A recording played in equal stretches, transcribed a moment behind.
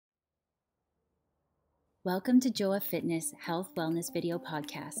Welcome to Joa Fitness Health Wellness Video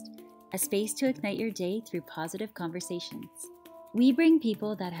Podcast, a space to ignite your day through positive conversations. We bring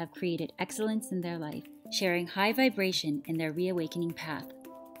people that have created excellence in their life, sharing high vibration in their reawakening path.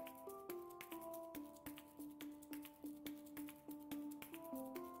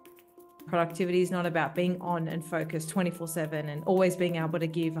 Productivity is not about being on and focused 24/7 and always being able to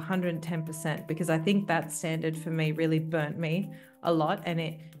give 110%, because I think that standard for me really burnt me a lot, and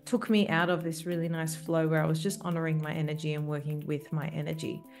it took me out of this really nice flow where I was just honoring my energy and working with my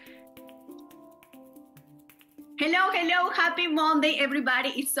energy. Hello, happy Monday, everybody.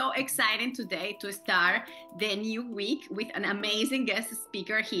 It's so exciting today to start the new week with an amazing guest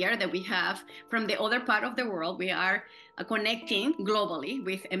speaker here that we have from the other part of the world. We are connecting globally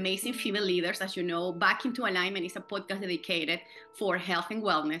with amazing female leaders. As you know, Back into Alignment is a podcast dedicated for health and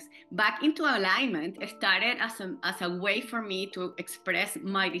wellness. Back into Alignment started as a way for me to express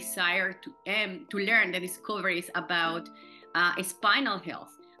my desire to learn the discoveries about spinal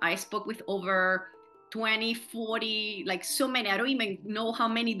health. I spoke with over 20, 40, like so many. I don't even know how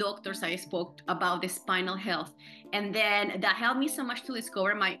many doctors I spoke about the spinal health. And then that helped me so much to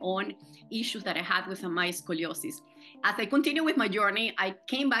discover my own issues that I had with my scoliosis. As I continue with my journey, I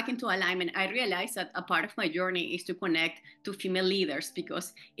came back into alignment. I realized that a part of my journey is to connect to female leaders,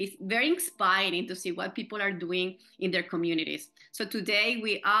 because it's very inspiring to see what people are doing in their communities. So today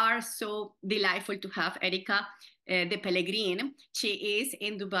we are so delightful to have Erika De Pellegrin. She is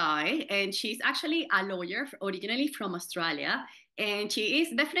in Dubai, and she's actually a lawyer originally from Australia, and she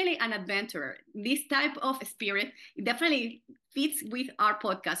is definitely an adventurer. This type of spirit definitely fits with our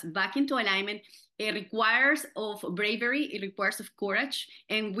podcast, Back into Alignment. It requires of bravery, it requires of courage,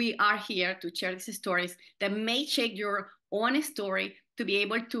 and we are here to share these stories that may shake your own story to be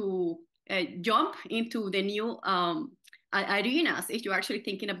able to jump into the new arenas if you're actually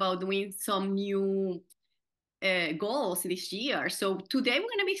thinking about doing some new goals this year. So today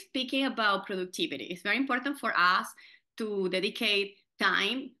we're going to be speaking about productivity. It's very important for us to dedicate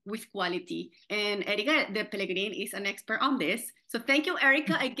time with quality. And Erika De Pellegrin is an expert on this. So thank you,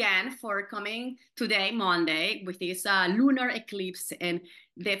 Erika, again for coming today, Monday, with this lunar eclipse and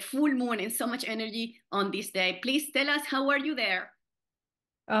the full moon and so much energy on this day. Please tell us, how are you there?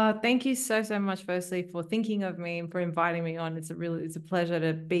 Thank you so much, firstly, for thinking of me and for inviting me on. It's a pleasure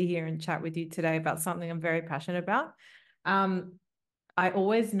to be here and chat with you today about something I'm very passionate about. I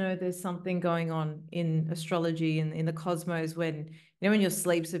always know there's something going on in astrology and in the cosmos when, when your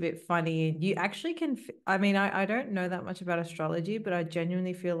sleep's a bit funny and you actually can, I don't know that much about astrology, but I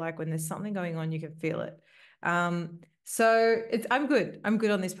genuinely feel like when there's something going on, you can feel it. So I'm good. I'm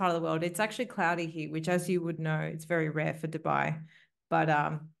good on this part of the world. It's actually cloudy here, which, as you would know, it's very rare for Dubai,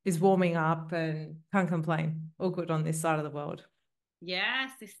 but is warming up and can't complain. All good on this side of the world.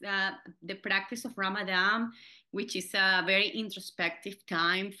 Yes, it's the practice of Ramadan, which is a very introspective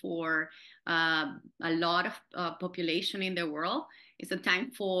time for a lot of population in the world. It's a time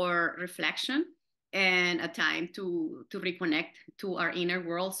for reflection and a time to reconnect to our inner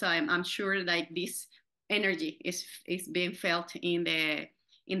world. So I'm sure like this energy is being felt in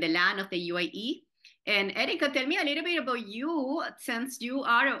the land of the UAE. And Erika, tell me a little bit about you, since you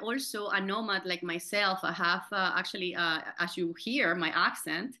are also a nomad like myself. I have as you hear my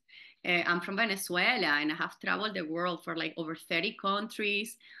accent, I'm from Venezuela, and I have traveled the world for like over 30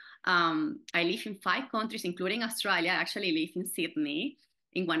 countries. I live in 5 countries, including Australia. I actually live in Sydney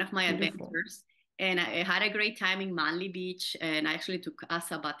in one of my Beautiful. adventures. And I had a great time in Manly Beach, and I actually took a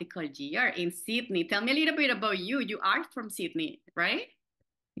sabbatical year in Sydney. Tell me a little bit about you. You are from Sydney, right?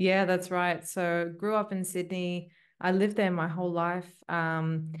 Yeah, that's right. So grew up in Sydney. I lived there my whole life.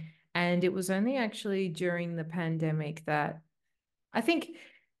 And it was only actually during the pandemic that I think,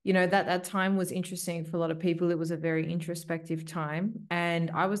 that time was interesting for a lot of people. It was a very introspective time.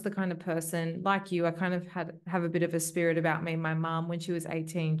 And I was the kind of person like you, I kind of have a bit of a spirit about me. My mom, when she was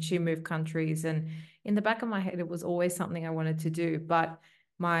 18, she moved countries. And in the back of my head, it was always something I wanted to do. But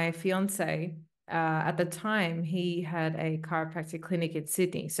my fiance, at the time, he had a chiropractic clinic in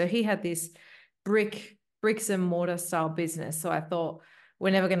Sydney. So he had this bricks and mortar style business. So I thought, we're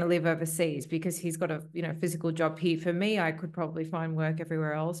never going to live overseas because he's got a physical job here. For me, I could probably find work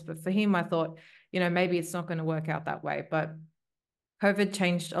everywhere else, but for him, I thought, maybe it's not going to work out that way. But COVID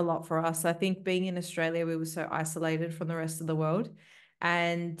changed a lot for us. I think being in Australia, we were so isolated from the rest of the world.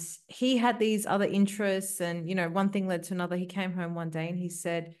 And he had these other interests, and one thing led to another. He came home one day and he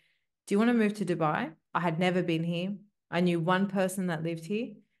said, "Do you want to move to Dubai?" I had never been here. I knew one person that lived here.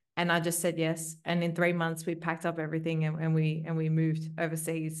 And I just said yes. And in 3 months, we packed up everything and we moved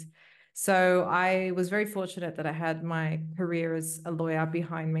overseas. So I was very fortunate that I had my career as a lawyer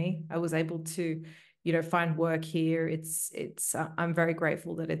behind me. I was able to, find work here. I'm very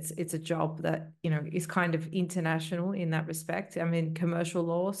grateful that it's a job that, is kind of international in that respect. I'm in commercial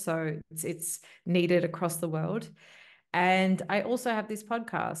law, so it's needed across the world. And I also have this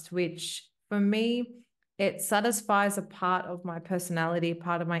podcast, which for me, it satisfies a part of my personality,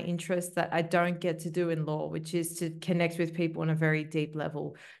 part of my interest that I don't get to do in law, which is to connect with people on a very deep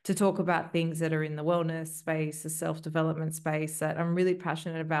level, to talk about things that are in the wellness space, the self-development space that I'm really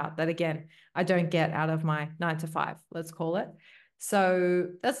passionate about, that again, I don't get out of my 9 to 5, let's call it. So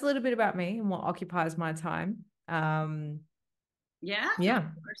that's a little bit about me and what occupies my time. Yeah, Yeah.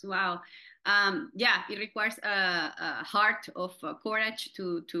 of course. Wow. Yeah, it requires a heart of courage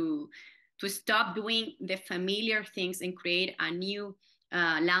to stop doing the familiar things and create a new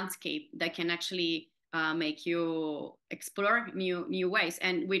landscape that can actually make you explore new ways.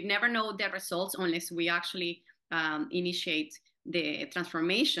 And we never know the results unless we actually initiate the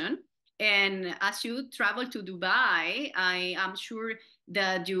transformation. And as you travel to Dubai, I am sure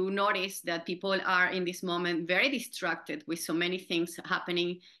that you notice that people are in this moment very distracted with so many things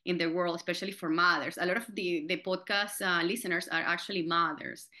happening in the world, especially for mothers. A lot of the podcast listeners are actually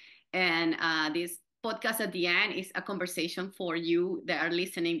mothers. And this podcast at the end is a conversation for you that are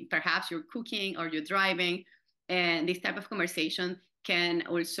listening. Perhaps you're cooking or you're driving, and this type of conversation can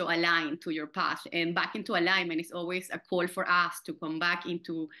also align to your path. And back into alignment is always a call for us to come back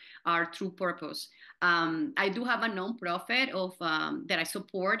into our true purpose. I do have a nonprofit that I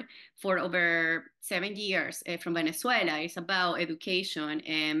support for over 7 years from Venezuela. It's about education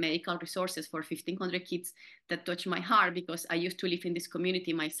and medical resources for 1,500 kids that touch my heart because I used to live in this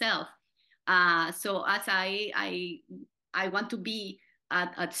community myself. So as I want to be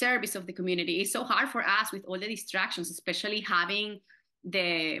at service of the community, it's so hard for us with all the distractions, especially having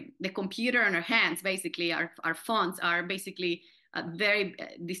the computer in our hands. Basically, our phones are basically a very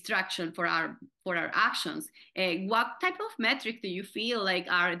distraction for our actions. What type of metric do you feel like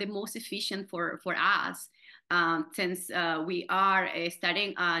are the most efficient for us, since we are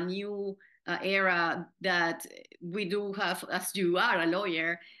starting a new era that we do have, as you are a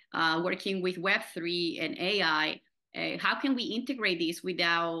lawyer, working with Web3 and AI? How can we integrate this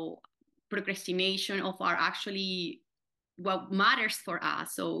without procrastination of our actually what matters for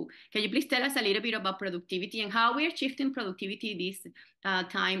us? So can you please tell us a little bit about productivity and how we're shifting productivity this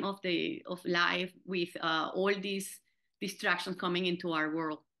time of life with all these distractions coming into our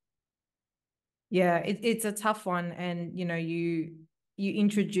world? Yeah, it's a tough one. And, you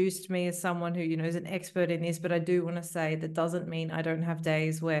introduced me as someone who, is an expert in this, but I do want to say that doesn't mean I don't have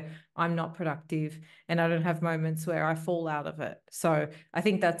days where I'm not productive and I don't have moments where I fall out of it. So I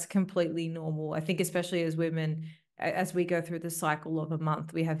think that's completely normal. I think especially as women, as we go through the cycle of a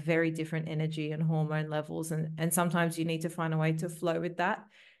month, we have very different energy and hormone levels. And sometimes you need to find a way to flow with that.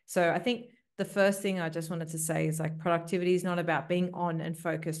 So I think the first thing I just wanted to say is like productivity is not about being on and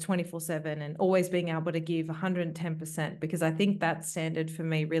focused 24/7 and always being able to give 110%, because I think that standard for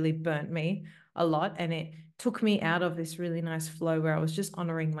me really burnt me a lot. And it took me out of this really nice flow where I was just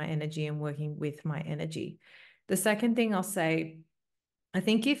honoring my energy and working with my energy. The second thing I'll say, I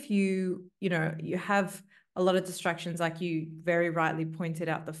think if you have a lot of distractions, like you very rightly pointed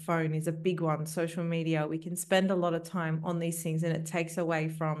out, the phone is a big one, social media, we can spend a lot of time on these things and it takes away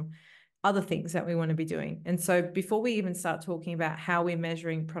from other things that we want to be doing. And so before we even start talking about how we're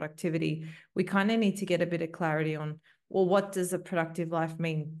measuring productivity, we kind of need to get a bit of clarity on, well, what does a productive life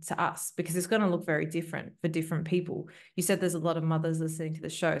mean to us? Because it's going to look very different for different people. You said there's a lot of mothers listening to the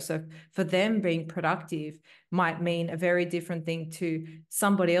show. So for them, being productive might mean a very different thing to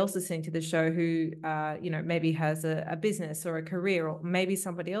somebody else listening to the show who, maybe has a business or a career, or maybe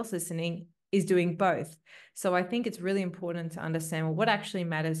somebody else listening is doing both. So I think it's really important to understand, well, what actually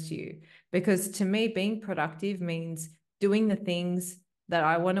matters to you? Because to me, being productive means doing the things that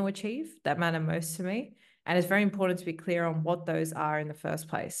I want to achieve that matter most to me. And it's very important to be clear on what those are in the first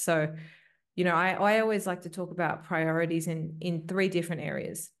place. So, I always like to talk about priorities in 3 different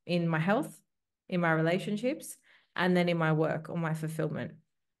areas: in my health, in my relationships, and then in my work or my fulfillment.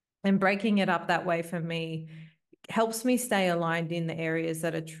 And breaking it up that way for me helps me stay aligned in the areas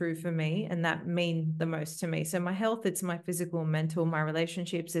that are true for me and that mean the most to me. So my health, it's my physical and mental; my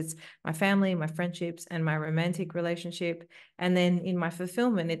relationships, it's my family, my friendships, and my romantic relationship. And then in my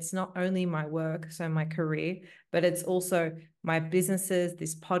fulfillment, it's not only my work, so my career, but it's also my businesses,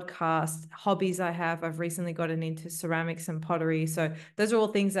 this podcast, hobbies I have. I've recently gotten into ceramics and pottery. So those are all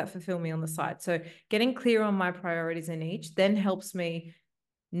things that fulfill me on the side. So getting clear on my priorities in each then helps me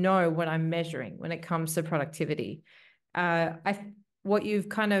know what I'm measuring when it comes to productivity. What you've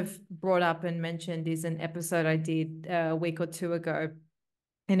kind of brought up and mentioned is an episode I did a week or 2 ago.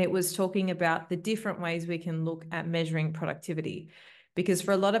 And it was talking about the different ways we can look at measuring productivity. Because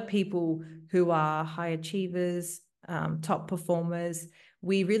for a lot of people who are high achievers, top performers,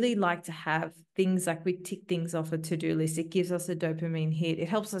 we really like to have things like we tick things off a to-do list. It gives us a dopamine hit. It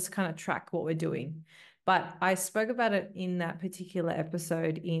helps us kind of track what we're doing. But I spoke about it in that particular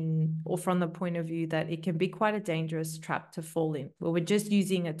episode from the point of view that it can be quite a dangerous trap to fall in, where we're just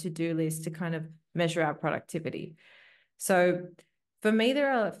using a to-do list to kind of measure our productivity. So for me,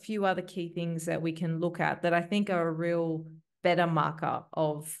 there are a few other key things that we can look at that I think are a real better marker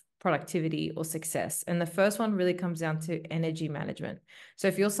of productivity or success. And the first one really comes down to energy management. So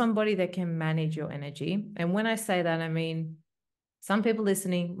if you're somebody that can manage your energy, and when I say that, I mean, some people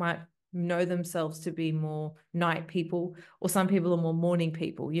listening might know themselves to be more night people, or some people are more morning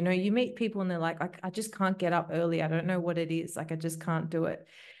people. You know, you meet people and they're like, I just can't get up early. I don't know what it is. Like, I just can't do it.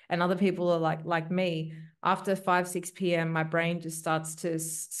 And other people are like me, after 5, 6 p.m., my brain just starts to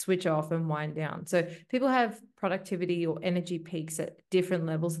switch off and wind down. So people have productivity or energy peaks at different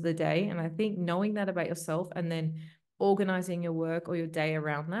levels of the day. And I think knowing that about yourself and then organizing your work or your day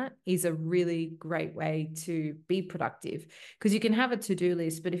around that is a really great way to be productive, because you can have a to-do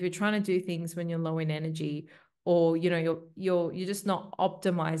list, but if you're trying to do things when you're low in energy, or you're just not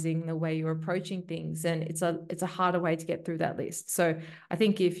optimizing the way you're approaching things, and it's a harder way to get through that list. So I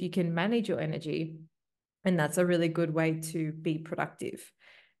think if you can manage your energy, and that's a really good way to be productive.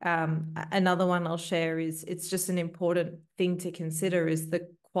 Another one I'll share is, it's just an important thing to consider, is the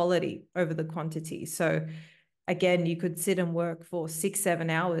quality over the quantity. So again, you could sit and work for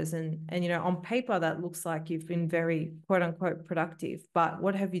 6-7 hours, and on paper that looks like you've been very quote unquote productive, but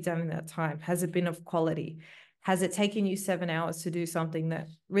what have you done in that time? Has it been of quality? Has it taken you 7 hours to do something that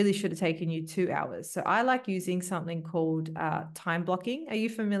really should have taken you 2 hours? So I like using something called time blocking. Are you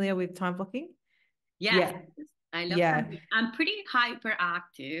familiar with time blocking? Yes, I love Yeah. time. I'm pretty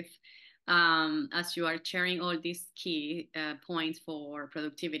hyperactive, as you are sharing all these key points for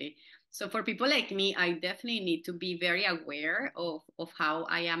productivity. So for people like me, I definitely need to be very aware of how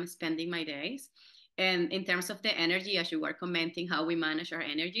I am spending my days. And in terms of the energy, as you were commenting, how we manage our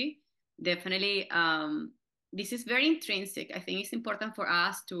energy, definitely this is very intrinsic. I think it's important for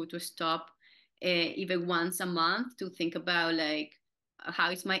us to stop even once a month to think about, like, how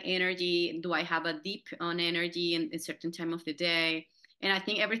is my energy? Do I have a dip on energy in a certain time of the day? And I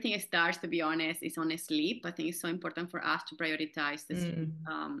think everything starts, to be honest, is on sleep. I think it's so important for us to prioritize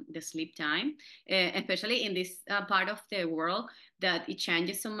the sleep time, especially in this part of the world that it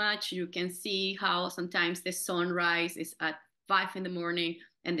changes so much. You can see how sometimes the sunrise is at 5 in the morning,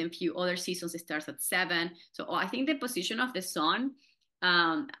 and then few other seasons it starts at 7. So I think the position of the sun,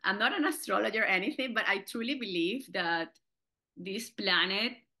 I'm not an astrologer or anything, but I truly believe that this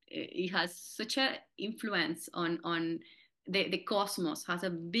planet, it has such an influence on the cosmos, has a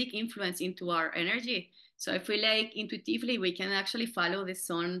big influence into our energy. So I feel like intuitively we can actually follow the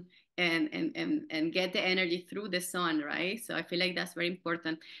sun and get the energy through the sun, right? So I feel like that's very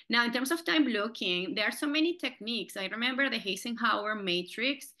important. Now, in terms of time blocking, there are so many techniques. I remember the Eisenhower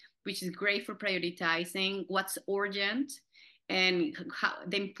matrix, which is great for prioritizing what's urgent and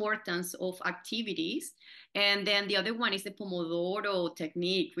the importance of activities. And then the other one is the Pomodoro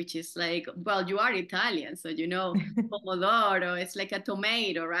technique, which is like, well, you are Italian, so Pomodoro, it's like a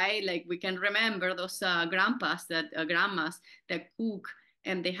tomato, right? Like, we can remember those grandmas that cook,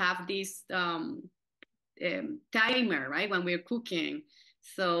 and they have this timer, right, when we're cooking.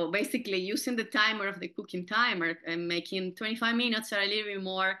 So basically using the timer of the cooking timer and making 25 minutes or a little bit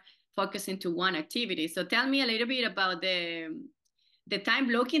more focus into one activity. So tell me a little bit about the time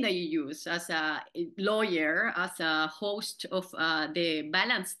blocking that you use as a lawyer, as a host of the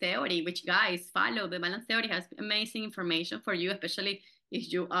balance theory, which, guys, follow. The balance theory has amazing information for you, especially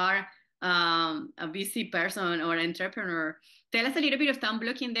if you are a busy person or entrepreneur. Tell us a little bit of time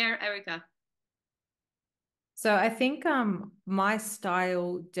blocking there, Erika. So I think my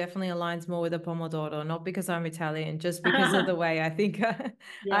style definitely aligns more with a Pomodoro, not because I'm Italian, just because of the way I think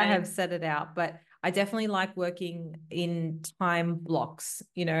I have set it out. But I definitely like working in time blocks,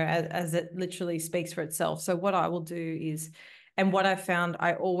 as it literally speaks for itself. So what I will do is, and what I've found,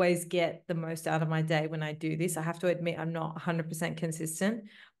 I always get the most out of my day when I do this. I have to admit I'm not 100% consistent,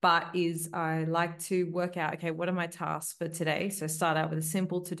 but I like to work out, okay, what are my tasks for today? So start out with a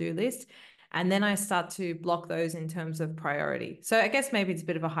simple to-do list. And then I start to block those in terms of priority. So I guess maybe it's a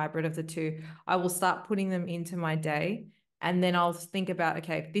bit of a hybrid of the two. I will start putting them into my day, and then I'll think about,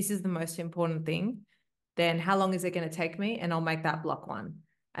 okay, if this is the most important thing, then how long is it going to take me? And I'll make that block 1.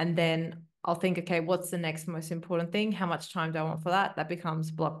 And then I'll think, okay, what's the next most important thing? How much time do I want for that? That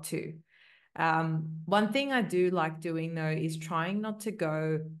becomes block 2. One thing I do like doing though is trying not to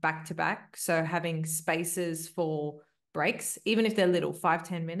go back to back. So having spaces for breaks, even if they're little,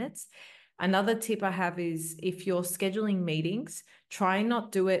 5-10 minutes. Another tip I have is if you're scheduling meetings, try and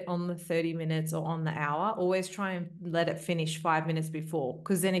not do it on the 30 minutes or on the hour. Always try and let it finish 5 minutes before.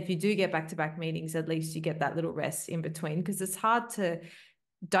 Because then if you do get back-to-back meetings, at least you get that little rest in between. Because it's hard to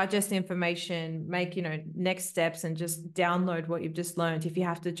digest information, make, next steps and just download what you've just learned. If you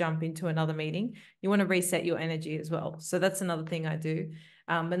have to jump into another meeting, you want to reset your energy as well. So that's another thing I do.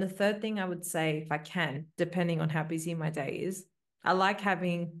 And the third thing I would say, if I can, depending on how busy my day is, I like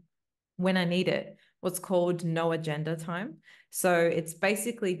having, when I need it, what's called no agenda time. So it's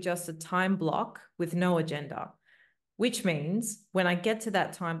basically just a time block with no agenda, which means when I get to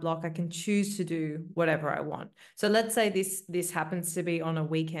that time block, I can choose to do whatever I want. So let's say this happens to be on a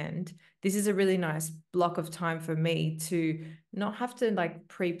weekend. This is a really nice block of time for me to not have to like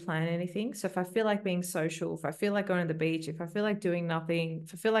pre-plan anything. So if I feel like being social, if I feel like going to the beach, if I feel like doing nothing,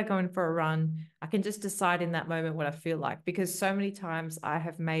 if I feel like going for a run, I can just decide in that moment what I feel like. Because so many times I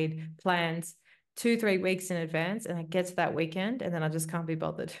have made plans 2-3 weeks in advance and I get to that weekend and then I just can't be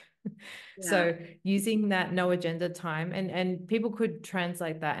bothered. Yeah. So using that no agenda time, and people could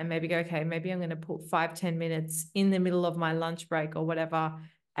translate that and maybe go, okay, maybe I'm going to put 5-10 minutes in the middle of my lunch break or whatever,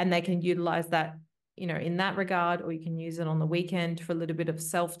 and they can utilize that, in that regard, or you can use it on the weekend for a little bit of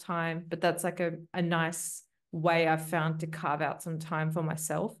self time. But that's like a nice way I've found to carve out some time for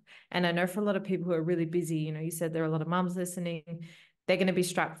myself. And I know for a lot of people who are really busy, you said there are a lot of mums listening, they're going to be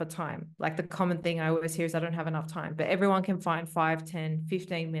strapped for time. Like the common thing I always hear is I don't have enough time, but everyone can find 5, 10,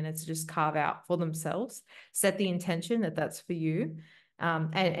 15 minutes to just carve out for themselves, set the intention that that's for you.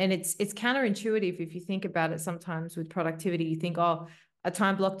 And it's counterintuitive if you think about it. Sometimes with productivity, you think, oh, a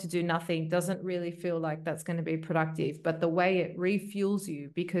time block to do nothing doesn't really feel like that's going to be productive. But the way it refuels you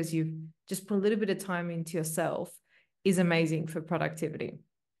because you've just put a little bit of time into yourself is amazing for productivity.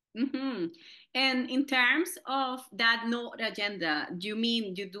 Mm-hmm. And in terms of that no agenda, do you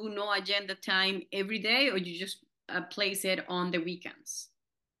mean you do no agenda time every day, or you just place it on the weekends?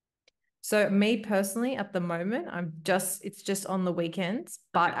 So me personally, at the moment, it's just on the weekends,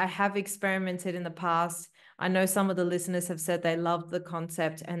 but Okay. I have experimented in the past. I know some of the listeners have said they loved the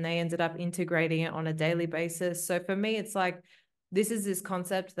concept and they ended up integrating it on a daily basis. So for me, it's like, this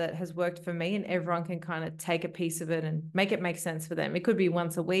concept that has worked for me and everyone can kind of take a piece of it and make it make sense for them. It could be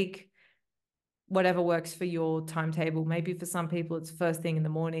once a week, whatever works for your timetable. Maybe for some people, it's first thing in the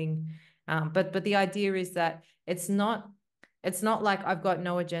morning. But the idea is that it's not like I've got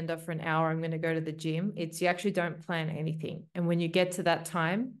no agenda for an hour, I'm going to go to the gym. It's you actually don't plan anything. And when you get to that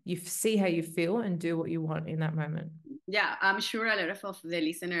time, you see how you feel and do what you want in that moment. Yeah, I'm sure a lot of the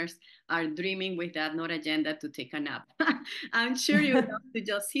listeners are dreaming with that not agenda to take a nap. I'm sure you love to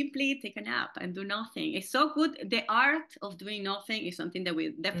just simply take a nap and do nothing. It's so good. The art of doing nothing is something that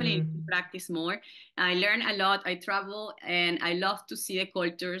we definitely need to practice more. I learn a lot. I travel and I love to see the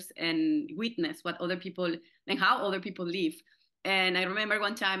cultures and witness what other people and how other people live. And I remember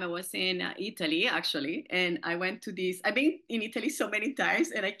one time I was in Italy, actually, and I went to this. I've been in Italy so many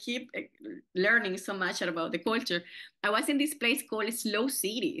times, and I keep learning so much about the culture. I was in this place called Slow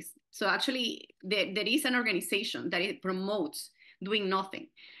Cities. So actually, there is an organization that it promotes doing nothing.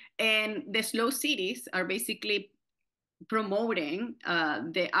 And the Slow Cities are basically promoting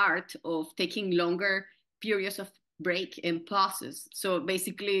the art of taking longer periods of break and pauses. So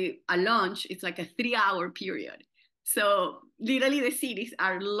basically, a lunch is like a 3-hour period. So literally, the cities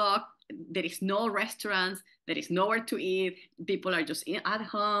are locked. There is no restaurants. There is nowhere to eat. People are just at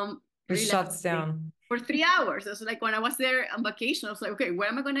home, It shuts relaxing down. for 3 hours. It's like when I was there on vacation, I was like, okay, where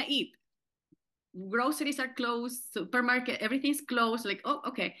am I gonna eat? Groceries are closed, supermarket, everything's closed. Like, oh,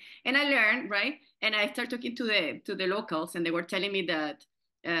 okay. And I learned, right? And I started talking to the locals, and they were telling me that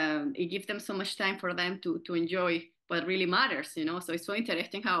it gives them so much time for them to enjoy what really matters. So it's so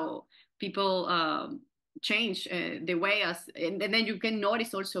interesting how people change the way and then you can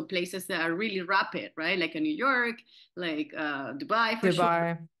notice also places that are really rapid, right? Like in New York, like Dubai, for sure.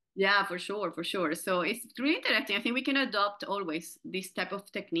 Dubai. Yeah, for sure, for sure. So it's really interesting. I think we can adopt always these type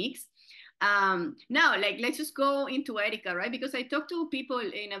of techniques. Now, like, let's just go into Erika, right? Because I talk to people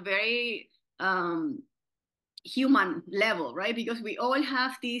in a very human level, right? Because we all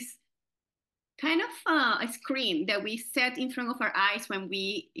have this kind of a screen that we set in front of our eyes when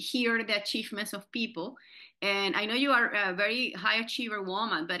we hear the achievements of people. And I know you are a very high achiever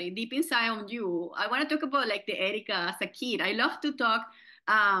woman, but deep inside on you, I want to talk about like the Erika as a kid. I love to talk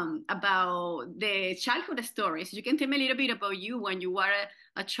about the childhood stories. You can tell me a little bit about you when you were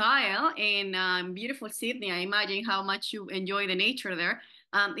a child in beautiful Sydney. I imagine how much you enjoy the nature there.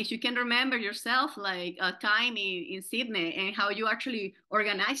 if you can remember yourself, like a time in Sydney and how you actually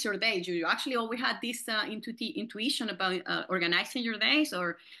organize your days. You actually always had this intuition about organizing your days,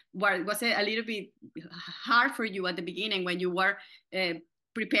 or was it a little bit hard for you at the beginning when you were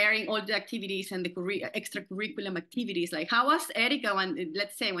preparing all the activities and the extra curriculum activities? Like, how was Erika when,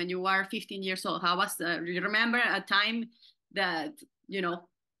 let's say, when you were 15 years old? How was, do you remember a time that, do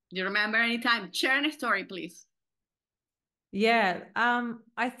you remember any time? Share a story, please. Yeah,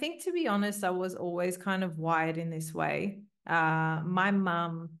 I think, to be honest, I was always kind of wired in this way. My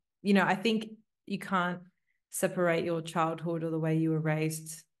mum, I think you can't separate your childhood or the way you were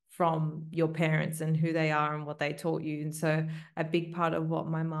raised from your parents and who they are and what they taught you. And so a big part of what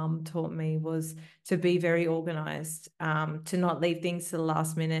my mum taught me was to be very organized, to not leave things to the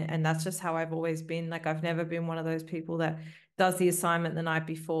last minute. And that's just how I've always been. Like, I've never been one of those people that does the assignment the night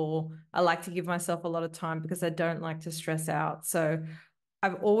before. I like to give myself a lot of time because I don't like to stress out. So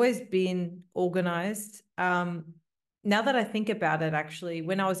I've always been organized. Now that I think about it, actually,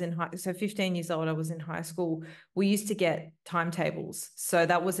 when I was in 15 years old, I was in high school, we used to get timetables. So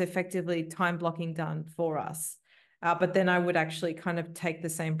that was effectively time blocking done for us. But then I would actually kind of take the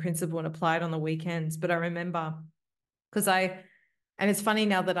same principle and apply it on the weekends. But I remember, and it's funny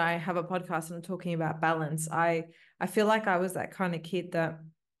now that I have a podcast and I'm talking about balance, I feel like I was that kind of kid that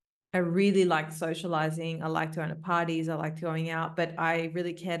I really liked socializing. I liked going to parties. I liked going out, but I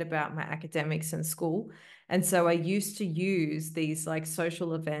really cared about my academics in school. And so I used to use these like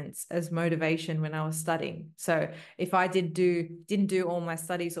social events as motivation when I was studying. So if I didn't do all my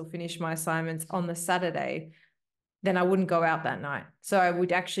studies or finish my assignments on the Saturday, then I wouldn't go out that night. So I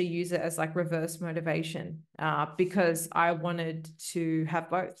would actually use it as like reverse motivation, because I wanted to have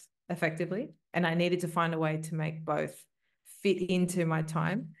both effectively, and I needed to find a way to make both fit into my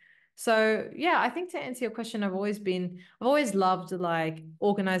time. So yeah, I think to answer your question, I've always loved like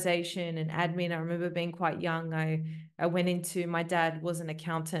organization and admin. I remember being quite young. I went into, my dad was an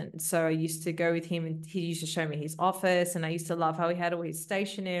accountant. So I used to go with him and he used to show me his office, and I used to love how he had all his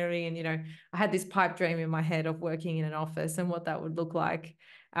stationery. And, I had this pipe dream in my head of working in an office and what that would look like.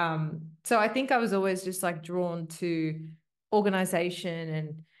 So I think I was always just like drawn to organization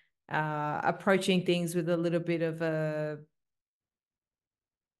and approaching things with a little bit of a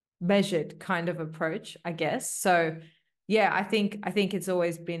measured kind of approach, I guess. So yeah, I think it's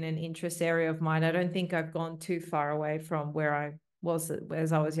always been an interest area of mine. I don't think I've gone too far away from where I was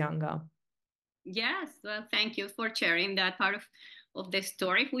as I was younger. Yes, well, thank you for sharing that part of the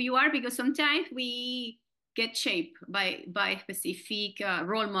story, who you are, because sometimes we get shaped by specific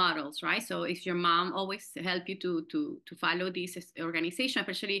role models, right? So if your mom always help you to follow this organization,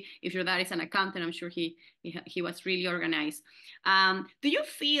 especially if your dad is an accountant, I'm sure he was really organized. Do you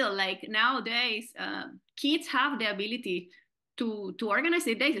feel like nowadays kids have the ability to organize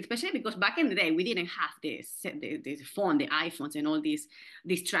their days, especially because back in the day we didn't have this phone, the iPhones, and all these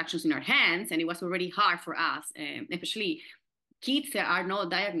distractions in our hands, and it was already hard for us, especially kids that are not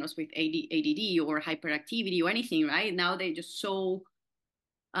diagnosed with ADD or hyperactivity or anything, right? Now they just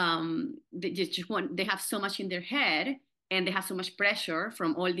they have so much in their head, and they have so much pressure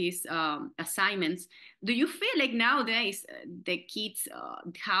from all these assignments. Do you feel like nowadays the kids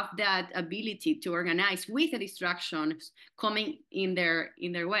have that ability to organize with the distractions coming in their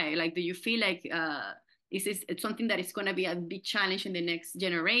way? Like, do you feel like is this something that is going to be a big challenge in the next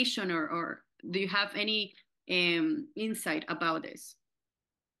generation, or do you have any insight about this?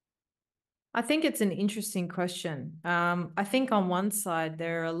 I think it's an interesting question. I think on one side,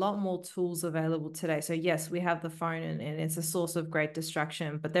 there are a lot more tools available today. So yes, we have the phone and it's a source of great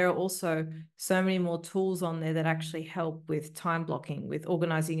distraction, but there are also so many more tools on there that actually help with time blocking, with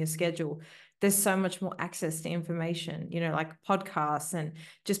organizing your schedule. There's so much more access to information, like podcasts and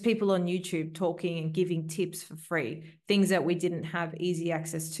just people on YouTube talking and giving tips for free, things that we didn't have easy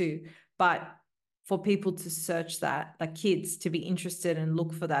access to. But for people to search that, like kids to be interested and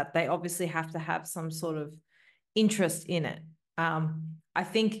look for that, they obviously have to have some sort of interest in it. I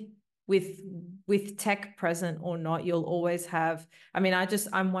think with tech present or not, you'll always have,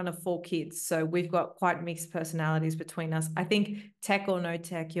 I'm one of 4 kids, so we've got quite mixed personalities between us. I think tech or no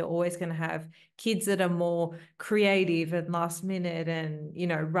tech, you're always going to have kids that are more creative and last minute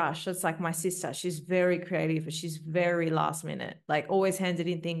and, rush. It's like my sister, she's very creative, but she's very last minute, like always handed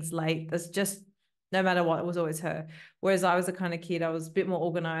in things late. That's just, no matter what, it was always her. Whereas I was the kind of kid, I was a bit more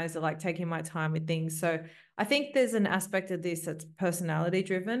organized. I like taking my time with things. So I think there's an aspect of this that's personality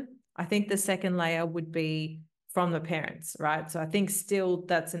driven. I think the second layer would be from the parents, right? So I think still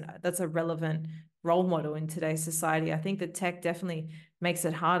that's a relevant role model in today's society. I think that tech definitely makes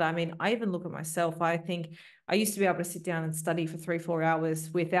it harder. I mean, I even look at myself. I think I used to be able to sit down and study for 3-4 hours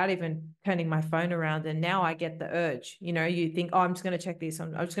without even turning my phone around. And now I get the urge, you think, oh, I'm just going to check this.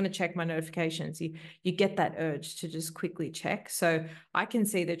 I'm just going to check my notifications. You get that urge to just quickly check. So I can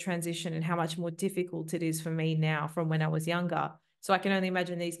see the transition and how much more difficult it is for me now from when I was younger. So I can only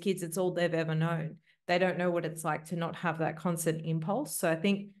imagine these kids, it's all they've ever known. They don't know what it's like to not have that constant impulse. So I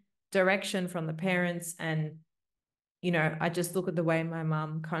think direction from the parents, and I just look at the way my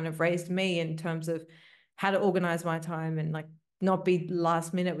mum kind of raised me in terms of how to organize my time and like not be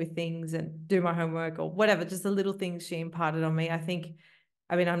last minute with things and do my homework or whatever, just the little things she imparted on me.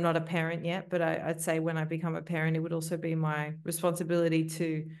 I mean, I'm not a parent yet, but I'd say when I become a parent, it would also be my responsibility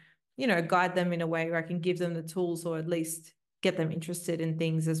to, guide them in a way where I can give them the tools or at least get them interested in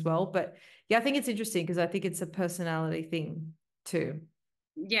things as well. But yeah, I think it's interesting because I think it's a personality thing too.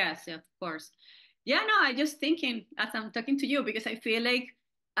 Yes, of course. Yeah, no, I just thinking as I'm talking to you because I feel like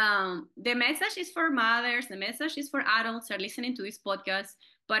the message is for mothers, the message is for adults that are listening to this podcast,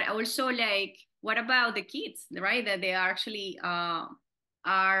 but also like, what about the kids, right? That they are actually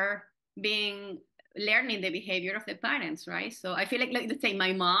are being learning the behavior of the parents, right? So I feel like let's say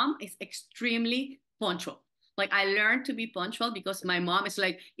my mom is extremely punctual. Like I learned to be punctual because my mom is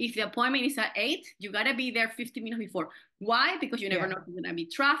like, if the appointment is at 8, you gotta be there 15 minutes before. Why? Because you never know if there's gonna be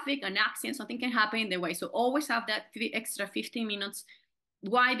traffic, an accident, something can happen in the way. So always have that extra 15 minutes.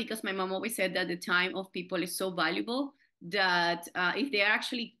 Why? Because my mom always said that the time of people is so valuable that if they're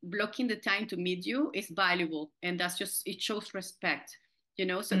actually blocking the time to meet you, it's valuable, and that's just it shows respect.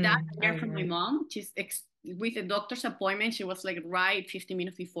 So that I learned from my mom. She's with a doctor's appointment, she was like right 15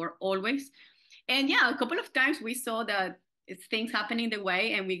 minutes before always. And yeah, a couple of times we saw that things happening the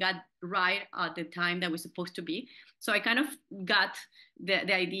way and we got right at the time that we're supposed to be. So I kind of got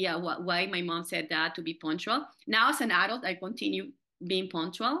the idea why my mom said that, to be punctual. Now as an adult, I continue being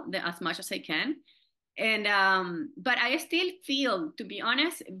punctual as much as I can. And but I still feel, to be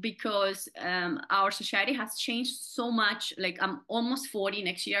honest, because our society has changed so much. Like I'm almost 40,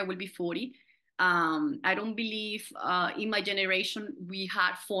 next year I will be 40. I don't believe in my generation we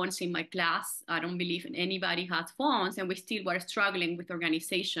had phones in my class. I don't believe anybody had phones, and we still were struggling with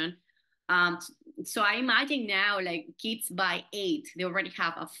organization. Um, so I imagine now, like kids by 8, they already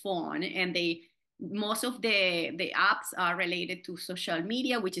have a phone, and most of the apps are related to social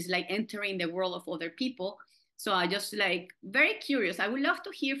media, which is like entering the world of other people. So I just like very curious. I would love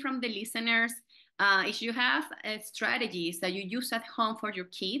to hear from the listeners if you have strategies that you use at home for your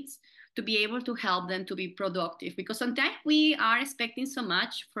kids to be able to help them to be productive, because sometimes we are expecting so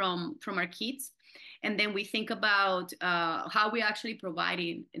much from our kids, and then we think about how we actually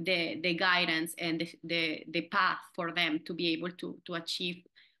providing the guidance and the path for them to be able to achieve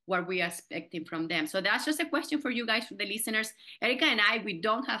what we are expecting from them. So that's just a question for you guys, for the listeners. Erika and I, we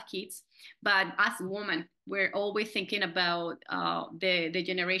don't have kids, but as women, we're always thinking about the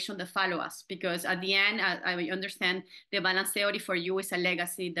generation that follow us, because at the end, I understand the balance theory for you is a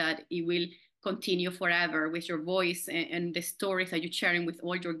legacy that it will continue forever with your voice and the stories that you're sharing with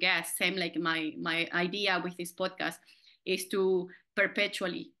all your guests. Same like my idea with this podcast is to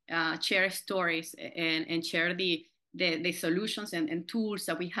perpetually share stories and share the solutions and tools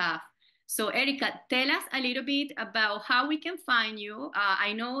that we have. So Erika, tell us a little bit about how we can find you.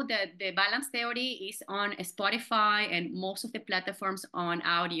 I know that the balance theory is on Spotify and most of the platforms on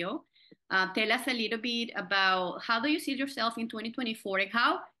audio. Tell us a little bit about how do you see yourself in 2024 and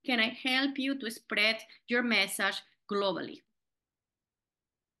how can I help you to spread your message globally?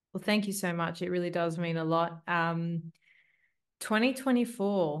 Well, thank you so much. It really does mean a lot.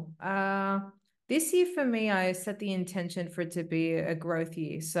 2024, this year for me, I set the intention for it to be a growth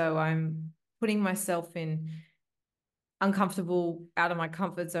year. So I'm putting myself in uncomfortable, out of my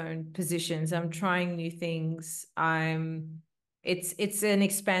comfort zone positions. I'm trying new things. It's an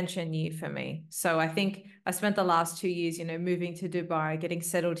expansion year for me. So I think I spent the last 2 years, moving to Dubai, getting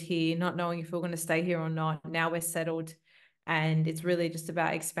settled here, not knowing if we're going to stay here or not. Now we're settled, and it's really just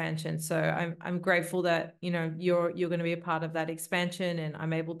about expansion. So I'm grateful that you're going to be a part of that expansion, and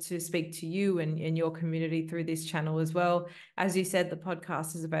I'm able to speak to you and your community through this channel as well. As you said, the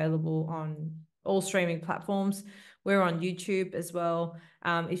podcast is available on all streaming platforms. We're on YouTube as well.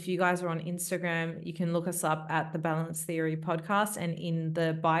 If you guys are on Instagram, you can look us up at the Balance Theory Podcast, and in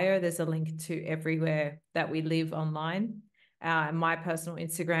the bio there's a link to everywhere that we live online. My personal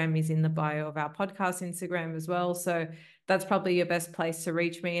Instagram is in the bio of our podcast Instagram as well. So that's probably your best place to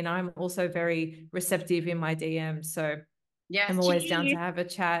reach me. And I'm also very receptive in my DMs. So yes, I'm always down to have a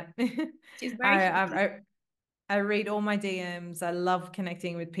chat. She's very I read all my DMs. I love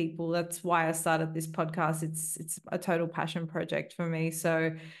connecting with people. That's why I started this podcast. It's a total passion project for me.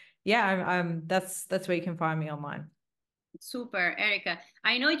 So yeah, I'm that's where you can find me online. Super, Erica.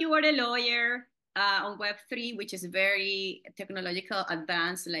 I know you are a lawyer on Web3, which is very technological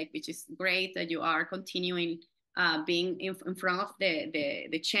advanced, like which is great that you are continuing being in front of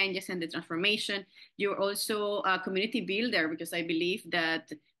the changes and the transformation. You're also a community builder because I believe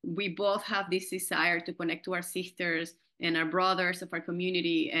that we both have this desire to connect to our sisters and our brothers of our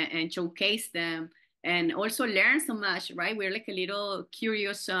community and showcase them and also learn so much, right? We're like a little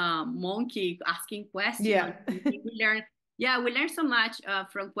curious monkey asking questions. Yeah. We learn yeah, we learn so much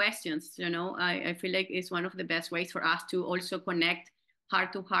from questions. I feel like it's one of the best ways for us to also connect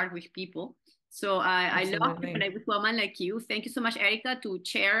heart to heart with people. So I love to Absolutely. connect with a woman like you. Thank you so much, Erica, to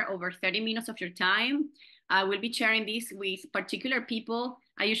share over 30 minutes of your time. I will be sharing this with particular people.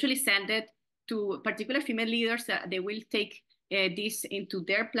 I usually send it to particular female leaders that they will take this into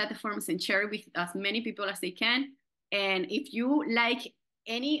their platforms and share it with as many people as they can. And if you like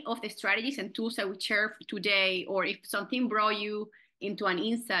any of the strategies and tools I would share today, or if something brought you into an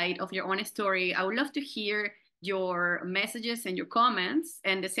insight of your own story, I would love to hear your messages and your comments.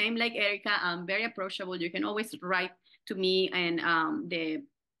 And the same like Erica, I'm very approachable. You can always write to me, and the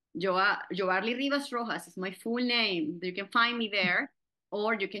Joarly Rivas Rojas is my full name. You can find me there,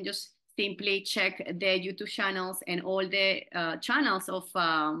 or you can just simply check the YouTube channels and all the channels of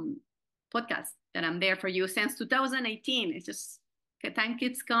podcasts that I'm there for you since 2018. It's just time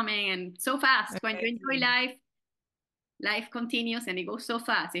keeps coming and so fast. When you enjoy life continues and it goes so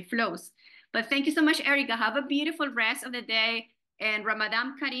fast, it flows. But thank you so much, Erica. Have a beautiful rest of the day and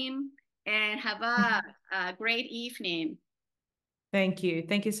Ramadan Kareem, and have a great evening. Thank you.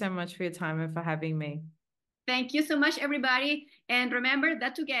 Thank you so much for your time and for having me. Thank you so much, everybody. And remember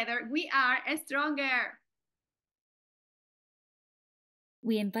that together we are stronger.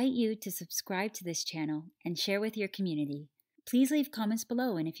 We invite you to subscribe to this channel and share with your community. Please leave comments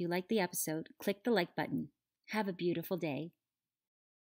below, and if you like the episode, click the like button. Have a beautiful day.